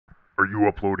Are you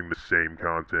uploading the same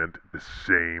content, the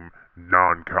same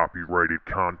non-copyrighted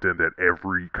content that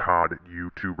every COD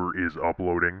YouTuber is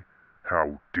uploading?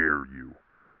 How dare you?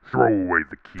 Throw away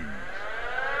the keys.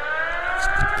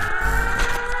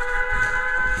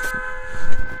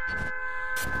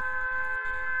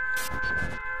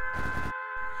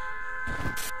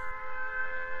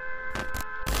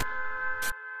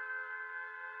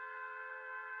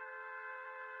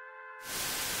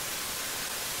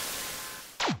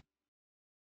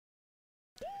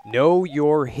 Know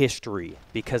your history,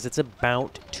 because it's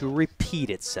about to repeat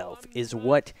itself, is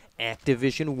what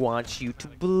Activision wants you to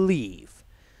believe.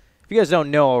 If you guys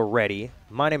don't know already,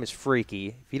 my name is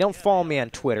Freaky. If you don't follow me on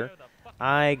Twitter,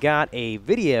 I got a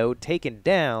video taken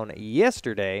down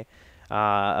yesterday,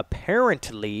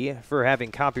 apparently for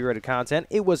having copyrighted content.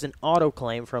 It was an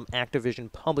autoclaim from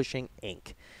Activision Publishing,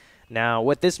 Inc. Now,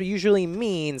 what this usually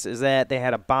means is that they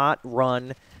had a bot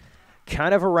run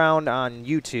kind of around on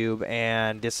YouTube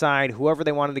and decide whoever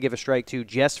they wanted to give a strike to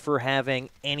just for having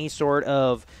any sort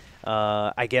of,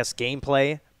 I guess,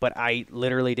 gameplay. But I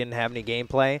literally didn't have any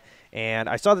gameplay. And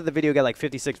I saw that the video got like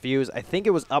 56 views. I think it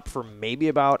was up for maybe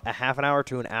about a half an hour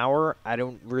to an hour. I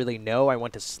don't really know. I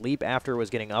went to sleep after it was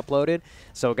getting uploaded.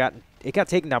 So it got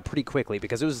taken down pretty quickly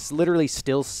because it was literally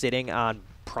still sitting on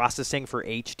processing for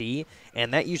HD,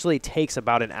 and that usually takes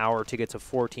about an hour to get to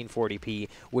 1440p,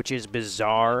 which is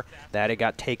bizarre that it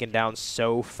got taken down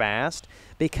so fast.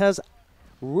 Because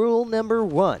rule number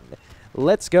one,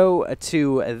 let's go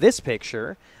to this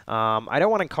picture. I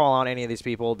don't want to call out any of these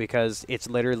people because it's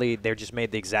literally, they're just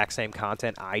made the exact same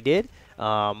content I did,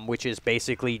 which is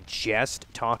basically just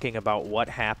talking about what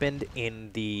happened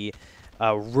in the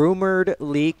rumored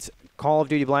leaked Call of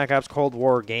Duty Black Ops Cold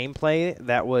War gameplay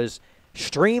that was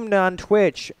streamed on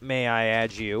Twitch, may I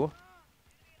add you,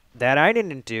 that I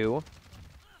didn't do.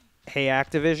 Hey,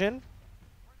 Activision,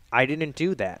 I didn't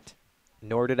do that,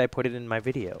 nor did I put it in my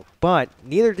video. But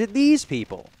neither did these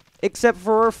people, except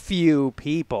for a few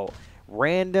people.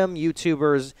 Random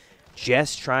YouTubers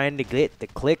just trying to get the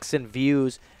clicks and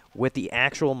views with the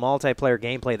actual multiplayer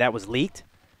gameplay that was leaked.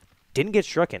 Didn't get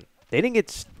stricken. They didn't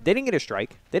get a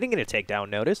strike. They didn't get a takedown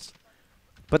notice.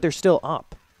 But they're still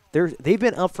up. They've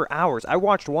been up for hours. I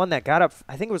watched one that got up,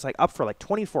 I think it was like up for like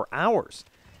 24 hours.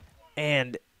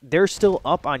 And they're still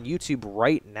up on YouTube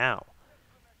right now.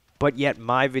 But yet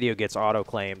my video gets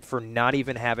auto-claimed for not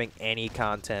even having any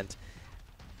content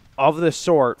of the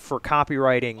sort for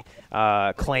copywriting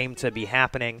claim to be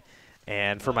happening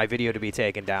and for my video to be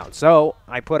taken down. So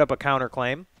I put up a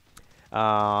counterclaim.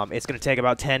 It's going to take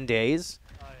about 10 days.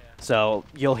 So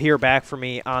you'll hear back from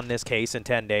me on this case in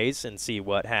 10 days and see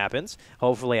what happens.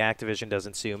 Hopefully Activision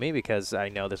doesn't sue me because I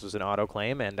know this was an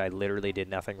auto-claim and I literally did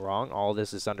nothing wrong. All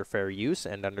this is under fair use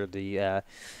and under the,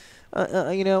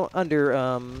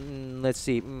 let's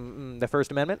see, the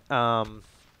First Amendment.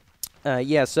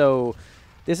 Yeah, so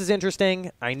this is interesting.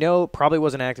 I know it probably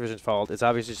wasn't Activision's fault. It's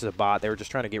obviously just a bot. They were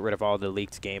just trying to get rid of all the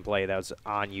leaked gameplay that was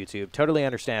on YouTube. Totally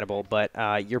understandable, but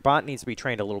your bot needs to be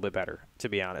trained a little bit better, to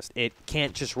be honest. It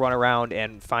can't just run around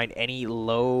and find any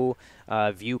low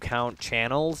view count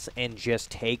channels and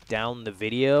just take down the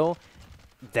video.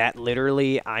 That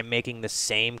literally I'm making the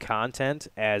same content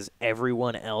as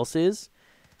everyone else is.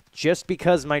 Just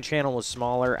because my channel was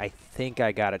smaller, I think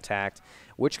I got attacked.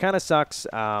 Which kind of sucks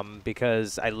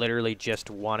because I literally just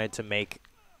wanted to make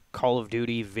Call of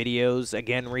Duty videos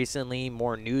again recently,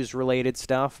 more news-related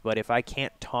stuff. But if I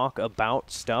can't talk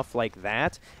about stuff like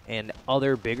that and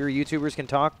other bigger YouTubers can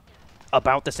talk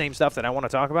about the same stuff that I want to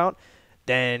talk about,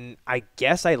 then I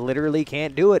guess I literally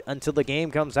can't do it until the game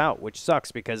comes out, which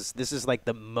sucks because this is like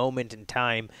the moment in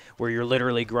time where you're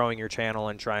literally growing your channel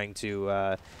and trying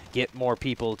to get more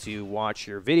people to watch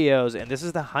your videos. And this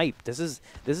is the hype. This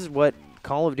is what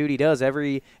Call of Duty does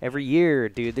every year,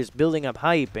 dude. There's building up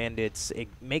hype, and it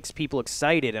makes people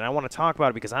excited, and I want to talk about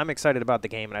it because I'm excited about the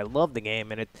game, and I love the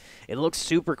game, and it looks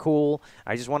super cool.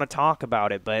 I just want to talk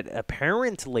about it, but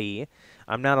apparently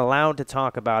I'm not allowed to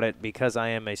talk about it because I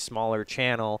am a smaller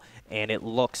channel, and it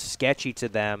looks sketchy to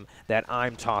them that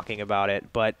I'm talking about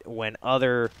it, but when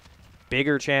other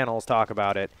bigger channels talk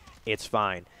about it, it's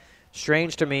fine.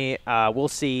 Strange to me. We'll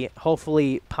see.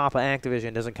 Hopefully, Papa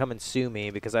Activision doesn't come and sue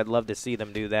me because I'd love to see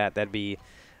them do that. That'd be,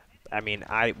 I mean,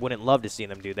 I wouldn't love to see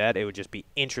them do that. It would just be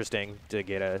interesting to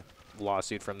get a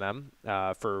lawsuit from them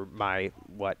for my,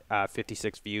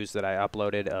 56 views that I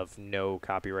uploaded of no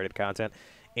copyrighted content.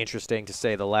 Interesting to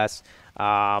say the less.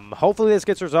 Hopefully this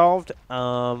gets resolved.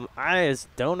 I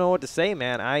just don't know what to say,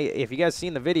 man. If you guys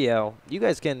seen the video, you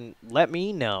guys can let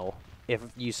me know if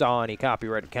you saw any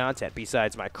copyrighted content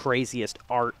besides my craziest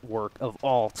artwork of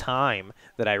all time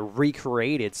that I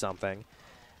recreated something,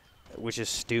 which is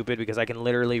stupid because I can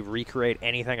literally recreate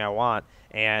anything I want.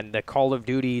 And the Call of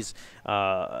Duty's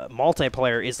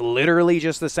multiplayer is literally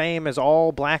just the same as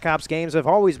all Black Ops games have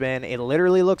always been. It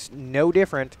literally looks no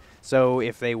different. So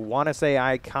if they want to say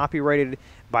I copyrighted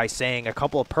by saying a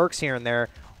couple of perks here and there,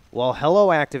 well, hello,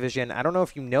 Activision. I don't know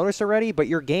if you noticed already, but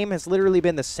your game has literally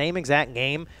been the same exact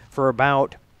game for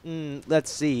about,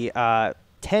 let's see, 10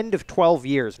 to 12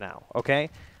 years now, okay?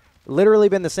 Literally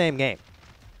been the same game.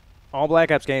 All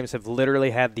Black Ops games have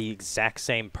literally had the exact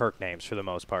same perk names for the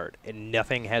most part, and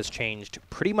nothing has changed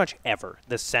pretty much ever.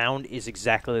 The sound is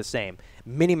exactly the same.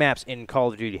 Minimaps in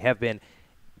Call of Duty have been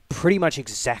pretty much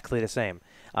exactly the same.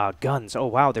 Guns. Oh,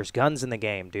 wow, there's guns in the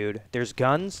game, dude. There's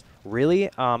guns? Really?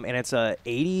 And it's a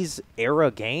 80s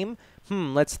era game?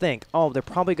 Let's think. Oh, they're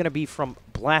probably going to be from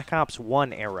Black Ops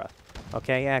 1 era.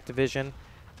 Okay, Activision.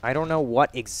 I don't know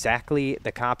what exactly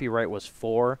the copyright was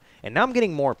for, and now I'm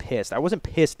getting more pissed. I wasn't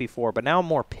pissed before, but now I'm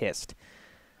more pissed.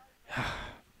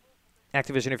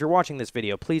 Activision, if you're watching this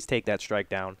video, please take that strike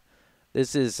down.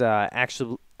 This is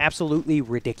actually absolutely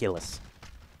ridiculous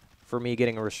for me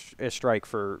getting a strike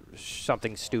for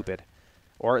something stupid.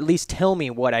 Or at least tell me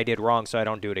what I did wrong so I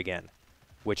don't do it again.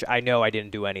 Which I know I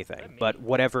didn't do anything, but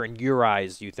whatever in your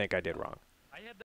eyes you think I did wrong.